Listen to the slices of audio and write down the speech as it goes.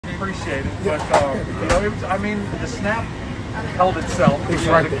appreciate it. But, you know, it was, I mean, the snap held itself. It's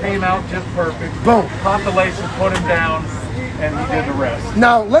right there. It came out just perfect. Boom. Caught the laces, put him down, and he did the rest.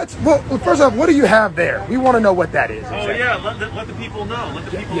 Now, well, first off, what do you have there? We want to know what that is. Oh, yeah, let the people know. Let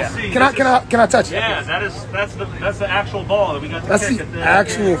the people see. Can I touch it? Yeah, that's the actual ball that we got to That's kick the at the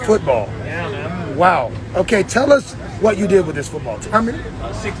actual football. Yeah, man. Wow. Okay, tell us what you did with this football. How many?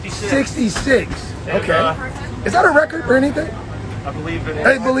 66. 66. And, Okay. Is that a record or anything? I believe it is.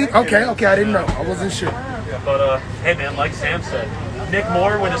 I believe. Okay, I didn't know. I wasn't sure. But, hey, man, like Sam said, Nick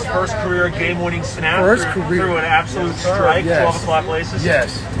Moore with his first career game-winning snap threw an absolute strike, 12 o'clock laces.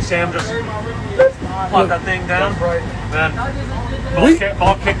 Yes. Sam just plucked that thing down. Then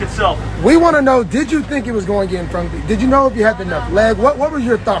ball kicked itself. We want to know, did you think it was going to get in front of you? Did you know if you had enough leg? What was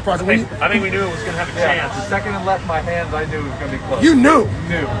your thought process? I think we knew it was going to have a chance. The second it left my hands, I knew it was going to be close. You knew?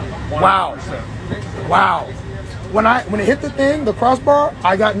 Knew. 100%. Wow. Wow. When it hit the thing, the crossbar,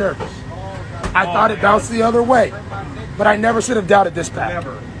 I got nervous. I thought it bounced the other way. But I never should have doubted this pass.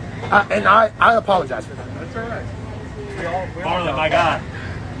 Never. And I apologize for that. That's all right. We all Marlon, my God.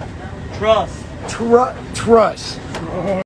 Trust. Trust.